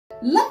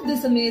Love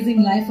this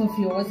amazing life of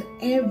yours,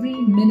 every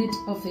minute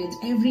of it,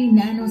 every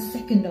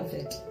nanosecond of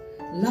it.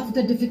 Love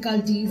the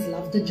difficulties,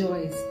 love the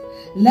joys.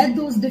 Let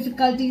those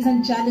difficulties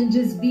and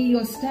challenges be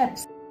your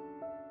steps.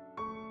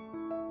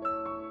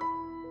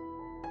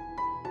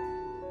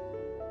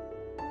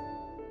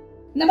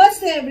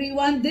 Namaste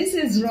everyone, this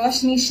is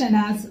Roshni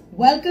Shanaz.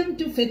 Welcome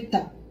to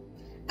Fitta.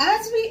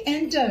 As we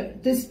enter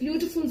this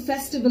beautiful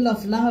festival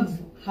of love,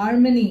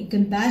 harmony,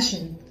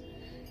 compassion,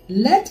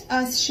 let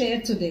us share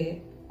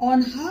today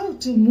on how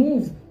to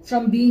move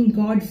from being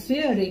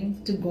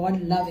God-fearing to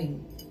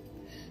God-loving.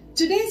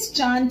 Today's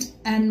chant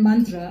and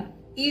mantra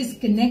is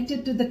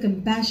connected to the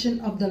compassion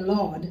of the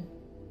Lord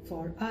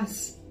for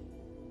us.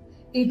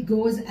 It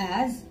goes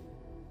as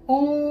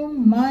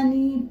Om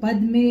Mani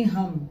Padme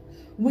Hum,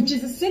 which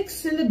is a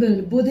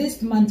 6-syllable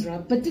Buddhist mantra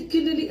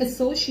particularly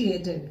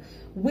associated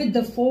with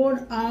the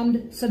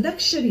 4-armed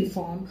Sadakshari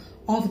form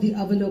of the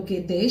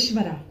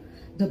Avalokiteshvara,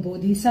 the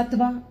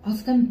Bodhisattva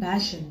of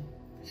compassion.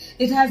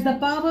 It has the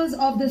powers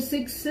of the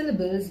 6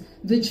 syllables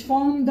which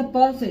form the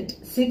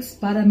perfect 6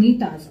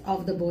 paramitas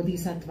of the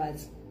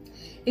Bodhisattvas.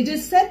 It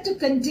is said to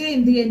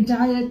contain the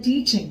entire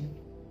teaching.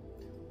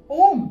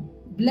 Om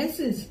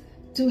blesses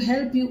to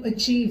help you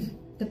achieve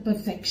the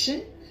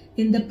perfection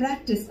in the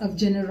practice of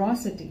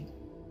generosity.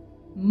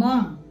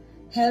 Ma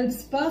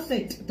helps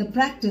perfect the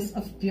practice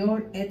of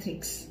pure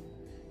ethics.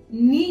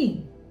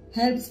 Ni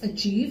helps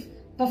achieve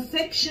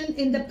perfection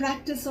in the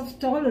practice of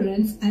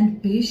tolerance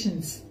and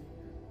patience.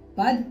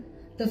 Pad,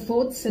 the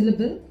 4th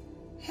syllable,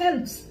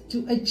 helps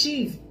to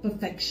achieve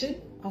perfection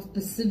of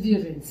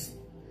perseverance.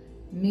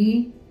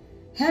 Me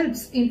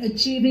helps in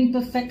achieving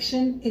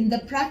perfection in the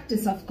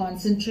practice of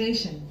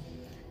concentration.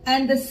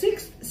 And the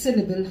 6th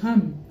syllable,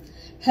 Hum,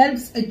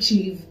 helps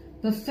achieve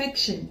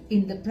perfection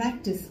in the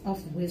practice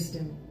of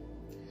wisdom.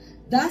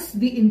 Thus,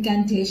 the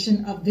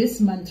incantation of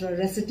this mantra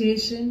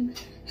recitation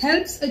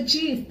helps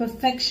achieve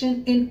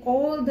perfection in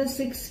all the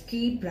 6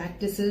 key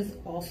practices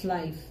of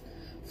life,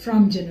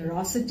 from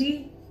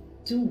generosity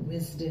to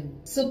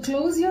wisdom. So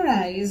close your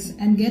eyes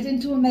and get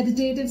into a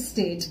meditative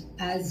state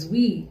as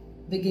we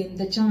begin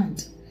the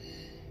chant.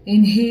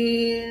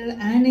 Inhale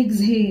and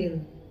exhale.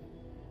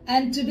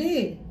 And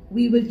today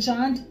we will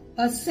chant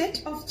a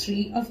set of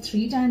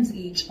 3 times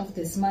each of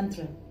this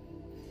mantra.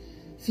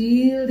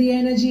 Feel the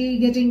energy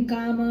getting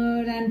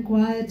calmer and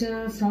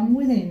quieter from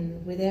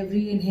within with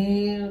every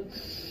inhale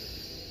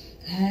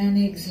and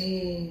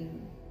exhale.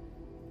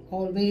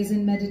 Always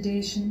in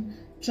meditation,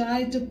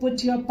 try to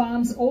put your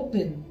palms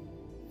open,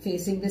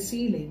 facing the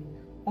ceiling,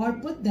 or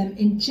put them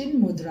in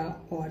Chin Mudra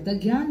or the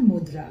Gyan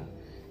Mudra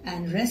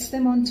and rest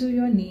them onto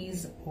your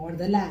knees or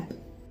the lap.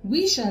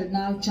 We shall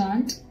now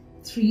chant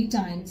 3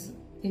 times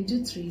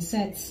into 3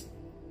 sets.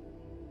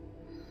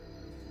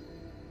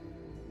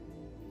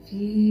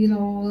 Feel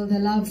all the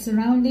love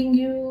surrounding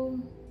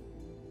you,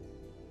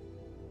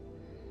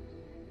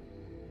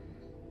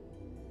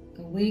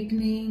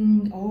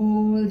 awakening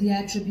all the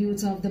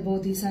attributes of the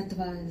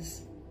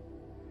Bodhisattvas.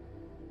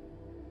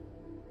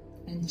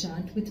 And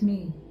chant with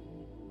me.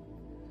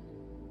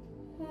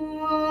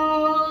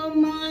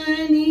 Om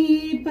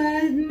Mani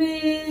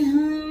Padme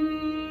Hum.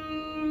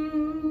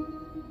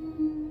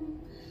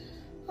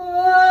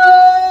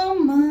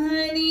 Om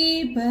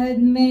Mani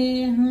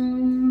Padme Hum.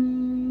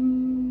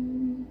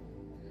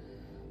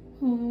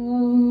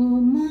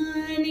 Om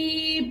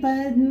Mani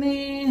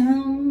Padme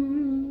Hum.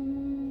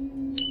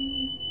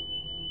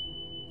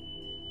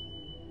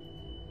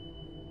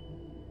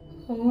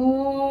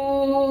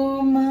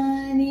 Om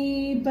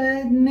Mani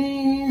Padme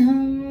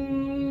Hum.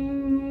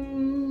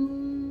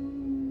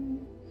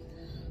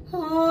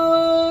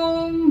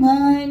 Om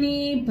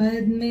Mani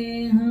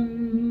Padme Hum.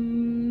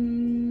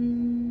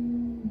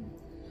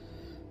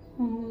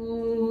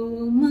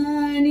 Om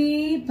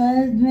Mani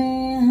Padme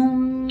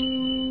Hum.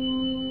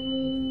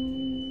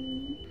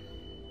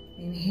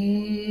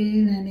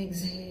 Inhale and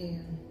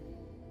exhale.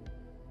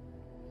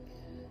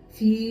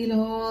 Feel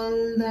all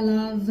the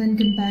love and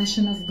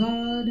compassion of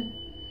God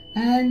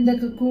and the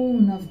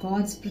cocoon of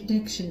God's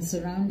protection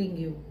surrounding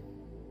you.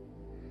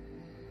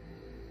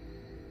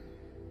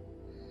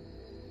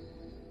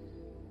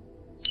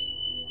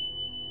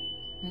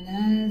 And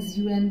as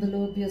you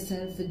envelope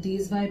yourself with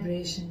these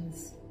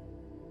vibrations,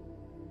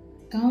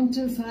 count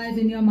till 5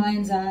 in your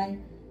mind's eye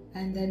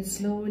and then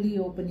slowly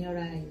open your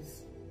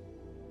eyes.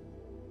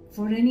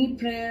 For any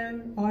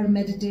prayer or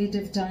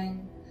meditative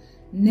time,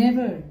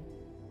 never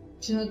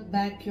jerk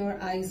back your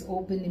eyes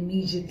open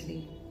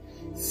immediately.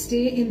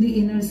 Stay in the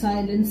inner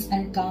silence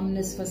and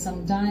calmness for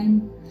some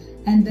time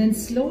and then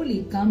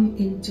slowly come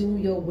into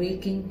your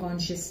waking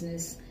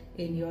consciousness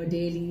in your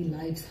daily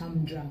life's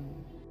humdrum.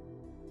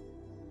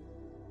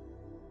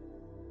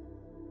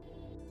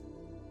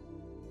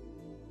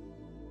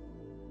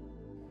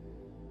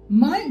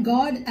 My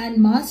God and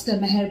Master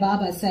Meher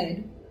Baba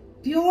said,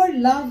 "Pure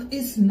love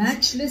is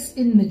matchless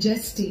in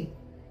majesty.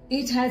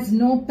 It has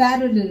no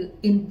parallel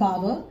in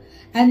power,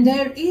 and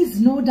there is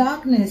no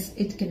darkness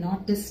it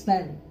cannot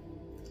dispel.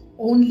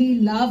 Only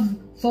love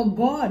for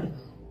God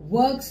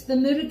works the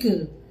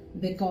miracle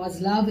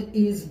because love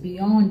is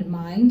beyond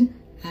mind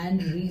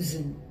and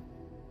reason.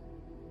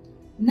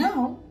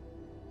 Now,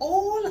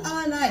 all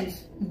our life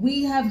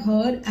we have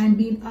heard and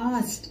been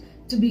asked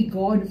to be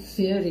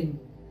God-fearing,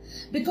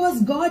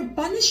 because God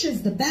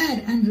punishes the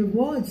bad and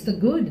rewards the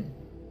good.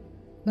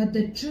 But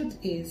the truth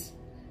is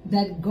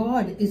that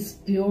God is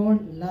pure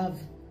love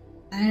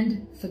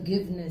and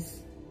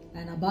forgiveness,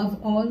 and above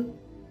all,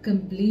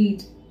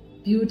 complete,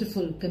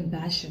 beautiful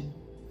compassion.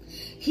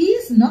 He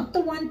is not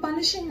the one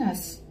punishing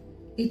us.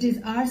 It is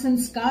our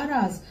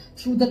sanskaras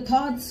through the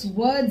thoughts,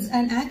 words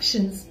and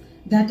actions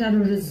that are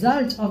a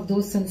result of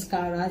those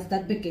sanskaras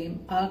that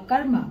became our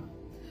karma,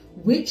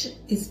 which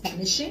is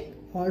punishing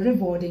or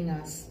rewarding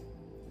us.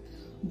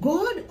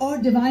 God or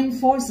divine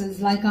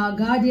forces like our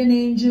guardian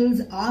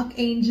angels,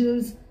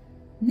 archangels,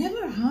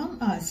 never harm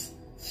us,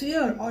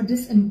 fear or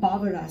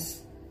disempower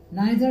us.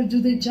 Neither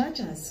do they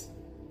judge us.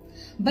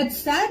 But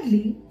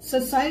sadly,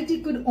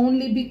 society could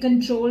only be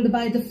controlled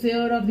by the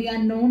fear of the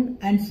unknown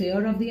and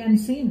fear of the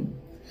unseen.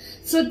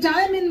 So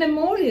time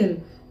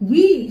immemorial,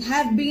 we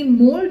have been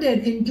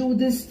molded into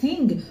this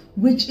thing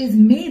which is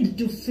made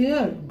to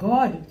fear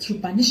God through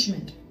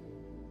punishment.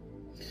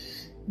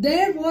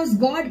 There was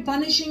God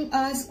punishing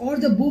us or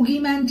the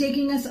boogeyman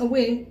taking us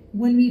away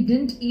when we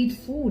didn't eat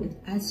food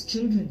as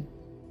children.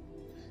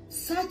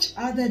 Such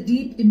are the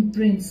deep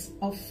imprints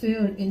of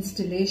fear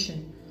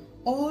installation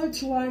all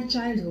through our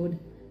childhood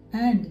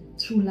and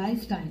through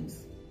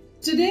lifetimes.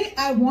 Today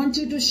I want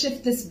you to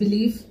shift this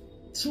belief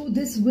through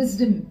this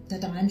wisdom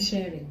that I am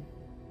sharing.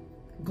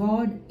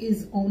 God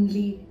is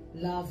only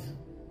love.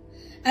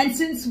 And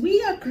since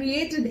we are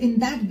created in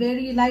that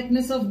very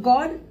likeness of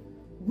God,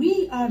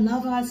 we are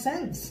love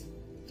ourselves.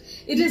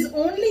 It is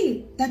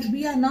only that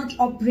we are not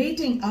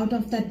operating out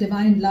of that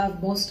divine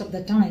love most of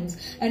the times,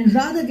 and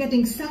rather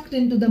getting sucked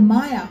into the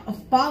maya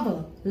of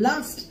power,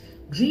 lust,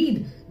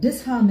 greed,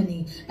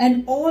 disharmony,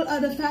 and all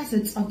other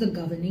facets of the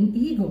governing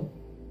ego.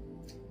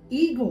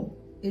 Ego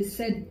is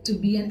said to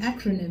be an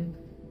acronym,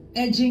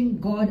 edging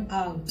God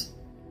out.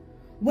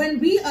 When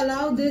we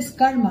allow this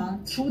karma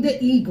through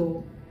the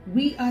ego,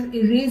 we are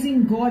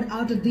erasing God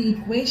out of the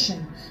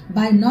equation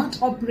by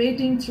not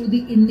operating through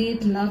the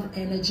innate love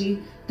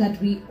energy that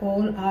we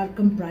all are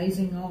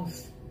comprising of.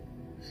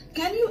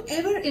 Can you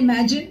ever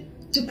imagine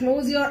to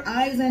close your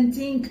eyes and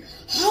think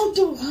how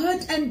to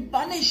hurt and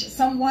punish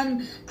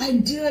someone I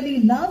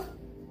dearly love,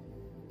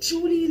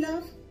 truly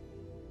love?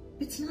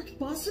 It's not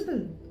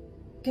possible.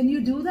 Can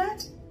you do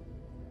that?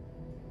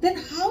 Then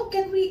how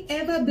can we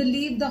ever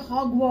believe the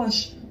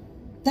hogwash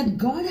that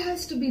God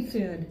has to be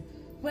feared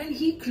when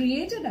He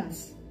created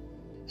us?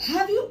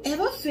 Have you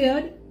ever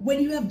feared when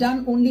you have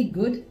done only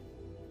good?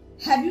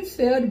 Have you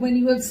feared when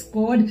you have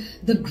scored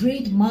the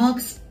great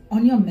marks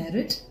on your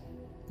merit?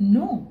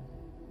 No.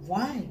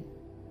 Why?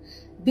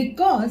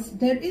 Because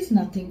there is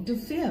nothing to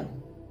fear,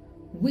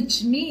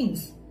 which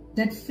means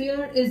that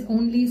fear is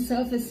only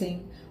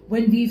surfacing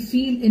when we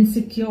feel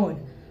insecure,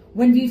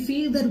 when we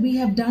feel that we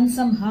have done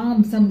some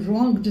harm, some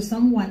wrong to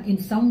someone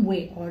in some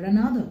way or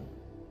another.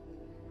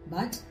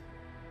 But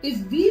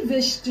if we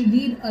wish to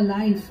lead a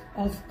life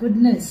of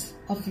goodness,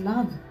 of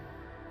love,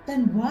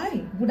 then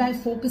why would I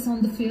focus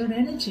on the fear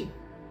energy?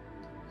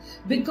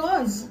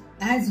 Because,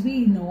 as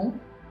we know,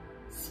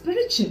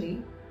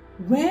 spiritually,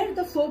 where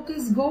the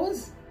focus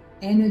goes,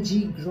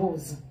 energy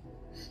grows.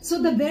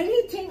 So the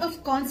very thing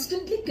of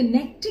constantly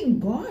connecting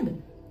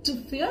God to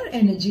fear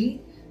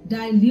energy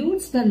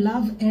dilutes the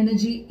love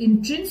energy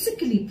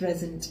intrinsically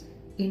present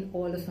in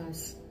all of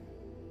us.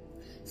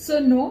 So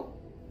know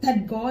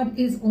that God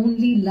is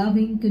only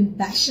loving,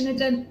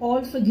 compassionate and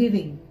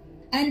all-forgiving.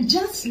 And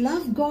just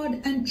love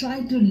God and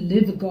try to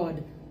live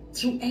God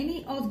through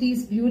any of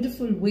these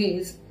beautiful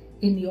ways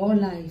in your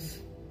life.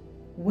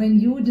 When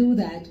you do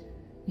that,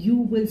 you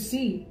will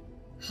see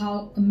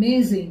how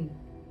amazing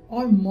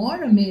or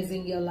more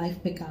amazing your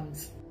life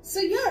becomes. So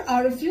here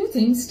are a few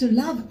things to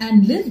love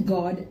and live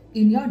God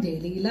in your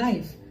daily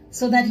life,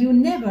 so that you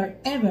never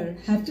ever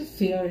have to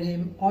fear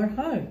Him or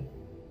her.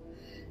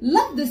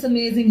 Love this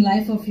amazing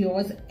life of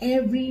yours,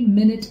 every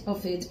minute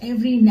of it,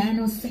 every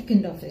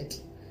nanosecond of it.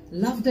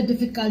 Love the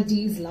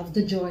difficulties, love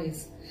the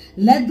joys.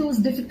 Let those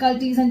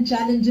difficulties and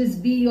challenges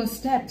be your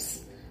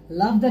steps.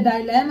 Love the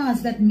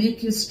dilemmas that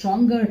make you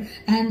stronger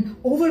and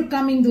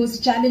overcoming those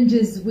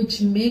challenges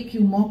which make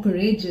you more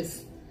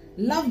courageous.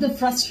 Love the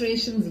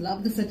frustrations,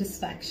 love the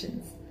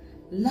satisfactions.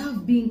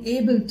 Love being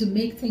able to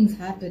make things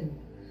happen.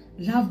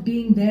 Love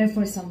being there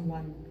for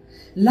someone.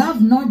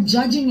 Love not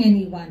judging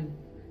anyone.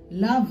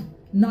 Love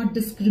not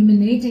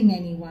discriminating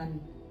anyone.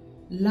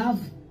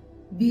 Love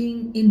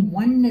being in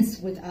oneness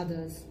with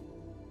others.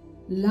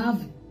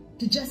 Love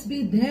to just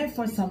be there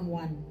for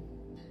someone.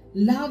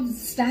 Love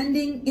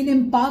standing in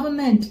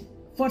empowerment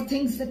for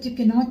things that you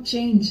cannot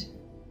change.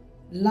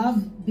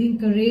 Love being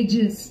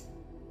courageous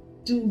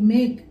to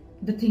make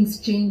the things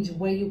change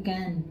where you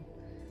can.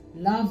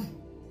 Love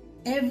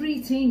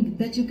everything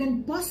that you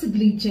can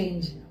possibly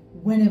change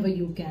whenever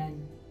you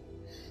can.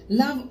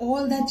 Love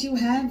all that you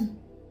have,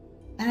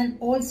 and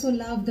also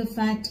love the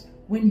fact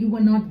when you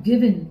were not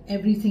given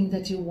everything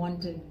that you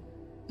wanted,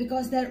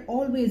 because there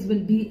always will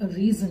be a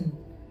reason,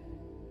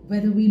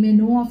 whether we may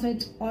know of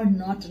it or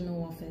not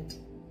know of it.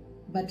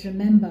 But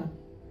remember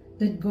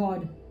that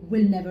God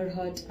will never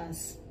hurt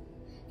us.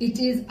 It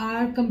is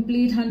our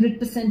complete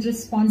 100%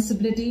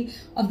 responsibility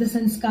of the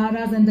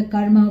sanskaras and the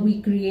karma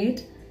we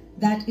create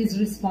that is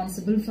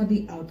responsible for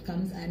the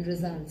outcomes and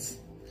results.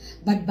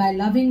 But by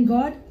loving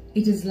God,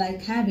 it is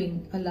like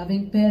having a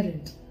loving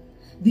parent.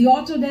 The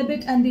auto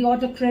debit and the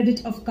auto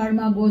credit of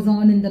karma goes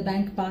on in the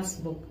bank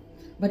passbook.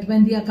 But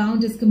when the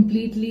account is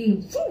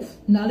completely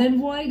null and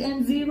void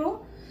and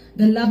zero,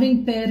 the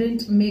loving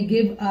parent may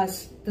give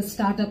us the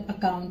startup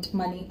account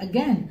money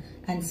again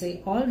and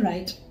say, all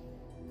right,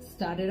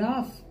 start it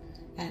off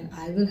and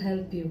I will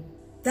help you.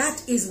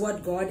 That is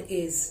what God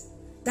is.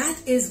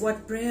 That is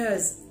what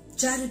prayers,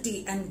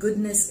 charity and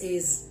goodness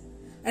is.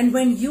 And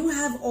when you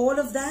have all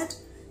of that,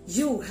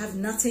 you have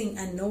nothing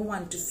and no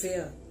one to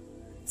fear.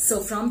 So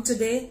from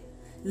today,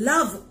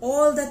 love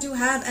all that you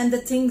have and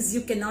the things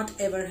you cannot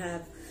ever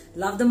have.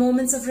 Love the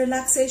moments of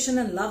relaxation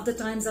and love the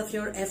times of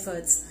your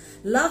efforts.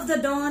 Love the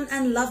dawn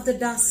and love the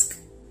dusk.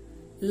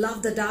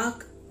 Love the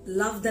dark,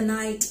 love the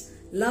night,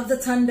 love the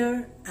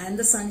thunder and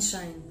the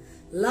sunshine.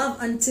 Love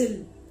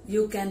until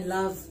you can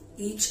love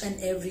each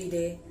and every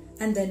day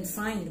and then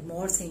find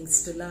more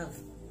things to love.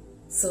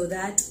 So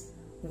that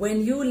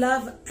when you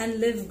love and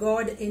live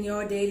God in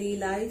your daily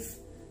life,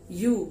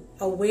 you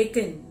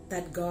awaken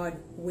that God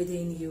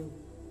within you.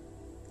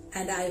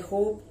 And I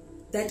hope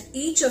that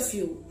each of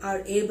you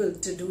are able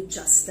to do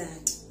just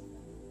that.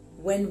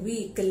 When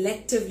we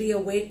collectively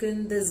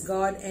awaken this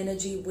God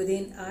energy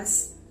within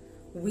us,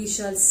 we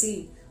shall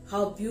see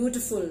how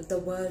beautiful the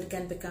world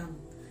can become,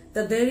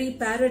 the very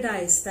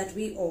paradise that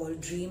we all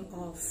dream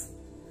of.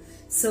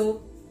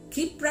 So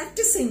keep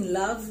practicing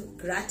love,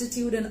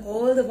 gratitude and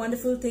all the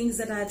wonderful things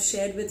that I have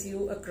shared with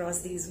you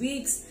across these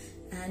weeks,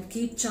 and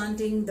keep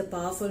chanting the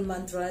powerful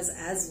mantras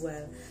as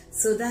well,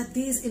 so that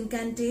these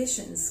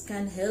incantations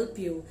can help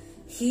you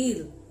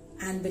heal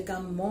and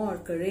become more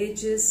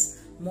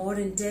courageous, more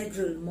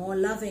integral, more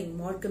loving,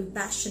 more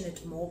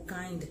compassionate, more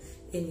kind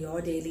in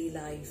your daily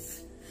life.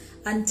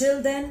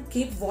 Until then,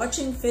 keep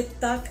watching Fit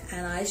Tak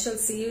and I shall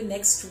see you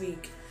next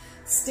week.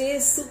 Stay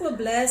super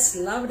blessed,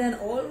 loved and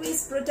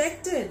always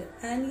protected.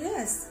 And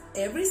yes,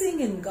 everything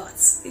in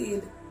God's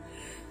speed.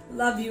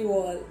 Love you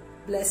all.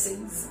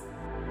 Blessings.